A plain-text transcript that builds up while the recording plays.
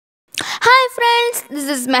Hi friends, this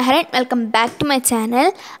is Mehren. Welcome back to my channel.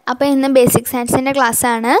 അപ്പോൾ ഇന്ന് basic സയൻസിൻ്റെ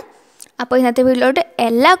ക്ലാസ്സാണ്. അപ്പോൾ ഇന്നത്തെ വീഡിയോയിലോട്ട്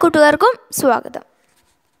എല്ലാ കൂട്ടുകാർക്കും സ്വാഗതം.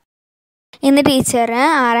 ഇന്ന് ടീച്ചർ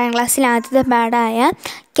 6ാം ക്ലാസ്സിൽ ആദ്യത്തെ പാഠമായ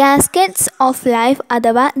കാസ്കെറ്റ്സ് ഓഫ് ലൈഫ്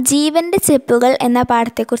അഥവാ ജീവൻ്റെ ചെപ്പുകൾ എന്ന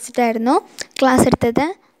പാഠത്തെക്കുറിച്ചിട്ടായിരുന്നു ക്ലാസ് എടുത്തത്.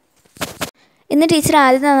 ഇന്ന് ടീച്ചർ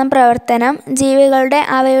ആദ്യം തന്ന പ്രവർത്തനം ജീവികളുടെ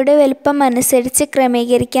അവയുടെ വലിപ്പം അനുസരിച്ച്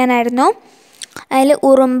ക്രമീകരിക്കാനായിരുന്നു. അതിൽ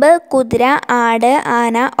ഉറുമ്പ്, കുതിര, ആട്,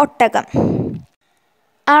 ആന, ഒട്ടകം.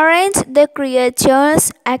 Arrange the creatures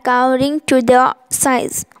according to their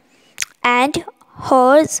size. Ant,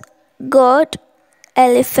 horse, goat,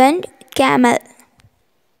 elephant, camel.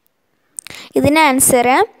 ഇതിന് ആൻസർ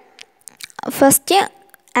ഫസ്റ്റ്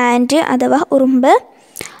ആൻറ്റ് അഥവാ ഉറുമ്പ്,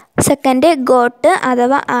 സെക്കൻഡ് ഗോട്ട്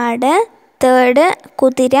അഥവാ ആട്, തേർഡ്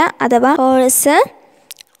കുതിര അഥവാ ഹോഴ്സ്,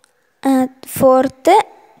 ഫോർത്ത്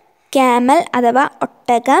ക്യാമൽ അഥവാ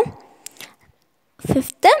ഒട്ടകം,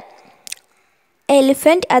 ഫിഫ്ത്ത്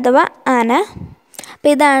എലിഫൻറ്റ് അഥവാ ആന. അപ്പോൾ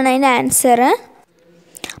ഇതാണ് അതിൻ്റെ ആൻസർ.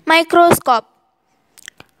 മൈക്രോസ്കോപ്പ്.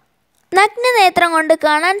 നഗ്നനേത്രം കൊണ്ട്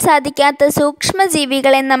കാണാൻ സാധിക്കാത്ത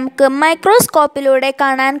സൂക്ഷ്മജീവികളെ നമുക്ക് മൈക്രോസ്കോപ്പിലൂടെ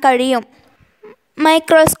കാണാൻ കഴിയും.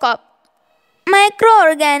 Microscope. Micro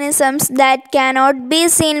organisms that cannot be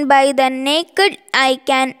seen by the naked eye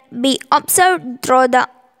can be observed through the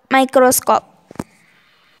microscope.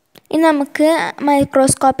 ഇനി നമുക്ക്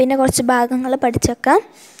മൈക്രോസ്കോപ്പിൻ്റെ കുറച്ച് ഭാഗങ്ങൾ പഠിച്ചേക്കാം.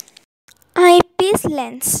 Eyepiece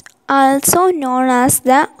lens, also known as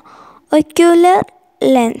the ഒക്യുലർ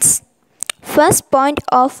lens. First point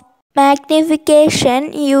of magnification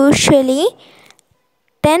usually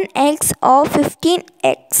 10x or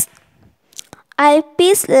 15x.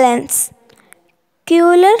 Eyepiece lens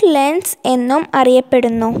ഒക്യുലർ lens എന്നും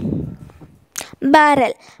അറിയപ്പെടുന്നു.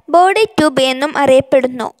 Barrel, body tube എന്നും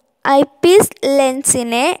അറിയപ്പെടുന്നു. Eyepiece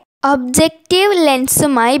ലെൻസിനെ objective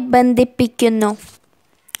ലെൻസുമായി ബന്ധിപ്പിക്കുന്നു.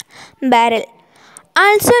 Barrel,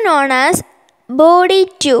 also known as body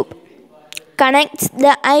tube, connects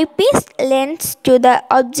the eyepiece lens to the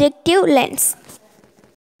objective lens.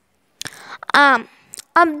 Am,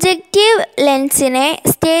 objective ലെൻസിനെ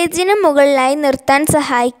സ്റ്റേജിന് മുകളിലായി നിർത്താൻ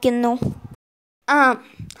സഹായിക്കുന്നു. ആം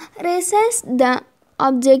raises the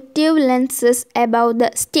objective lenses above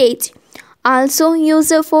the stage, also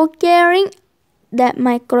used for carrying the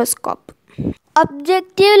microscope.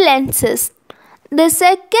 Objective lenses. The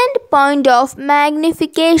second point of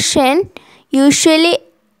magnification, usually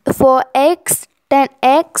 4x,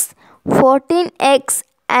 10x, 14x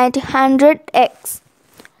and 100x.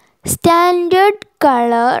 Standard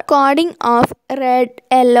color coding of red,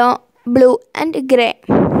 yellow, blue and grey.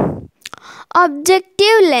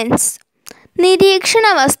 Objective lens നിരീക്ഷണ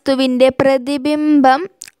വസ്തുവിൻ്റെ പ്രതിബിംബം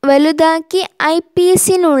വലുതാക്കി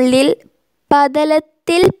ഐപീസിനുള്ളിൽ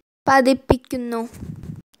പതലത്തിൽ പതിപ്പിക്കുന്നു.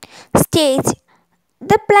 Stage.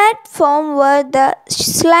 The platform where the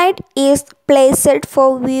slide is placed for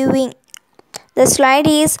viewing. The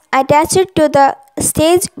slide is attached to the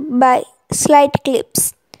stage by slide clips.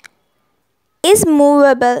 Is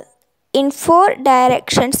movable in 4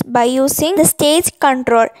 directions by using the stage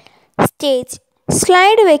control. Stage.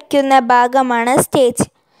 Slide വയ്ക്കുന്ന ഭാഗമാണ് stage.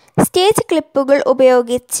 Stage ക്ലിപ്പുകൾ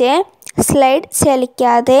ഉപയോഗിച്ച് slide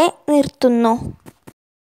ചലിക്കാതെ നിർത്തുന്നു.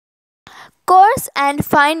 Course and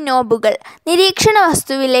fine നോബുകൾ നിരീക്ഷണ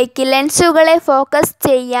വസ്തുവിലേക്ക് ലെൻസുകളെ focus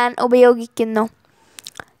ചെയ്യാൻ ഉപയോഗിക്കുന്നു.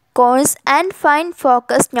 Course and fine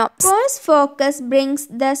focus നോബ്സ്. Course focus brings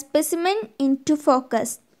the specimen in to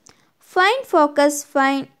focus. Fine focus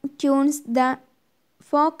fine tunes the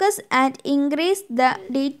focus and increase the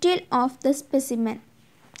detail of the specimen.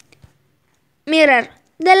 Mirror,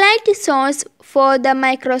 the light source for the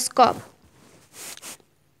microscope.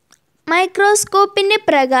 മൈക്രോസ്കോപ്പിൻ്റെ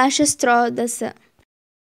പ്രകാശ സ്രോതസ്.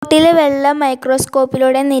 ബോട്ടിലെ വെള്ളം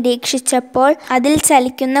മൈക്രോസ്കോപ്പിലൂടെ നിരീക്ഷിച്ചപ്പോൾ അതിൽ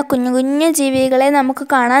ചലിക്കുന്ന കുഞ്ഞു കുഞ്ഞു ജീവികളെ നമുക്ക്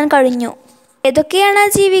കാണാൻ കഴിഞ്ഞു. ഏതൊക്കെയാണ്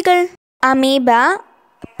ആ ജീവികൾ? Amoeba,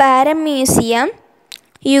 paramecium,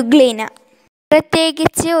 euglena.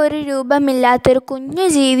 പ്രത്യേകിച്ച് ഒരു രൂപമില്ലാത്തൊരു കുഞ്ഞു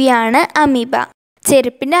ജീവിയാണ് അമീബ.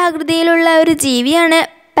 ചെരുപ്പിൻ്റെ ആകൃതിയിലുള്ള ഒരു ജീവിയാണ്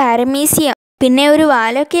പാരമീസിയം. പിന്നെ ഒരു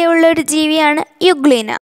വാലൊക്കെ ഉള്ള ഒരു ജീവിയാണ്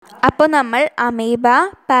യുഗ്ലീന. അപ്പോൾ നമ്മൾ അമീബ,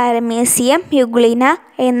 പാരമീസിയം, യുഗ്ലീന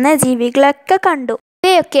എന്ന ജീവികളൊക്കെ കണ്ടു.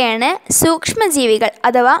 ഇവയൊക്കെയാണ് സൂക്ഷ്മജീവികൾ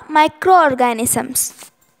അഥവാ micro organisms.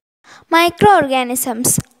 Micro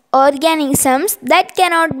organisms. Organisms that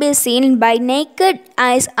cannot be seen by naked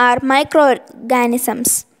eyes are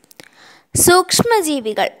microorganisms.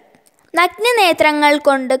 സൂക്ഷ്മജീവികൾ. നഗ്നനേത്രങ്ങൾ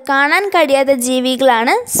കൊണ്ട് കാണാൻ കഴിയാത്ത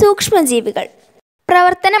ജീവികളാണ് സൂക്ഷ്മജീവികൾ.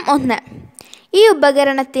 പ്രവർത്തനം 1. ഈ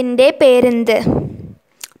ഉപകരണത്തിൻ്റെ പേരെന്ത്?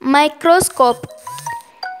 മൈക്രോസ്കോപ്പ്.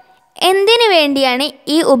 എന്തിനു വേണ്ടിയാണ്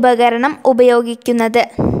ഈ ഉപകരണം ഉപയോഗിക്കുന്നത്?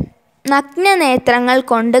 നഗ്നനേത്രങ്ങൾ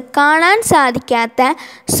കൊണ്ട് കാണാൻ സാധിക്കാത്ത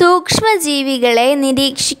സൂക്ഷ്മജീവികളെ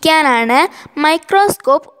നിരീക്ഷിക്കാനാണ്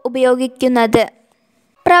മൈക്രോസ്കോപ്പ് ഉപയോഗിക്കുന്നത്.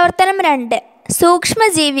 പ്രവർത്തനം 2.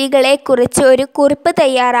 സൂക്ഷ്മജീവികളെക്കുറിച്ച് ഒരു കുറിപ്പ്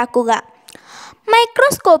തയ്യാറാക്കുക.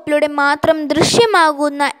 മൈക്രോസ്കോപ്പിലൂടെ മാത്രം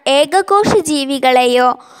ദൃശ്യമാകുന്ന ഏകകോശജീവികളെയോ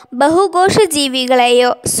ബഹുകോശജീവികളെയോ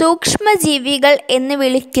സൂക്ഷ്മജീവികൾ എന്ന്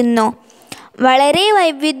വിളിക്കുന്നു. വളരെ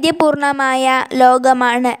വൈവിധ്യപൂർണമായ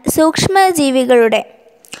ലോകമാണ് സൂക്ഷ്മജീവികളുടെ.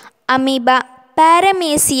 അമീബ,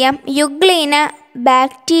 പാരമീസിയം, യുഗ്ലീന,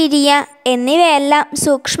 ബാക്ടീരിയ എന്നിവയെല്ലാം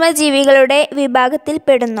സൂക്ഷ്മജീവികളുടെ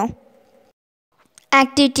വിഭാഗത്തിൽപ്പെടുന്നു.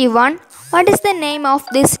 Activity 1. What is the name of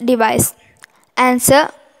this device? Answer: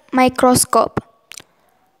 microscope.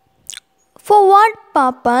 For what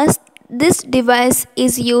purpose this device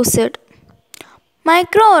is used?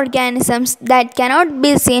 Microorganisms that cannot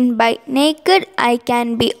be seen by naked eye can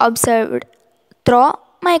be observed through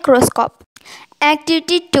microscope.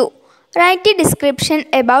 Activity 2. Write a description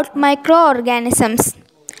about microorganisms.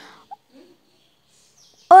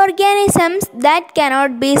 Organisms that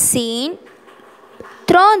cannot be seen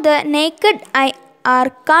through the naked eye are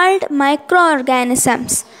called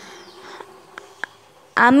microorganisms.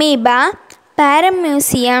 Amoeba,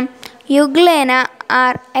 Paramecium, Euglena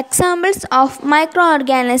are examples of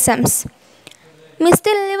microorganisms.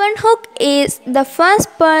 Mr. Leeuwenhoek is the first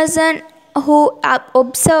person who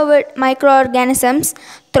observed microorganisms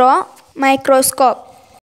through microscope.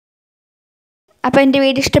 അപ്പോൾ എൻ്റെ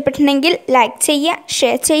video ഇഷ്ടപ്പെട്ടിട്ടുണ്ടെങ്കിൽ like ചെയ്യുക,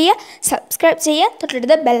 share ചെയ്യുക, subscribe ചെയ്യുക,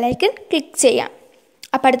 തൊട്ടടുത്ത bell icon click ചെയ്യുക.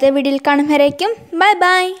 അപ്പോൾ അടുത്ത വീഡിയോയിൽ കാണും വരേക്കും ബൈ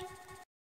ബൈ.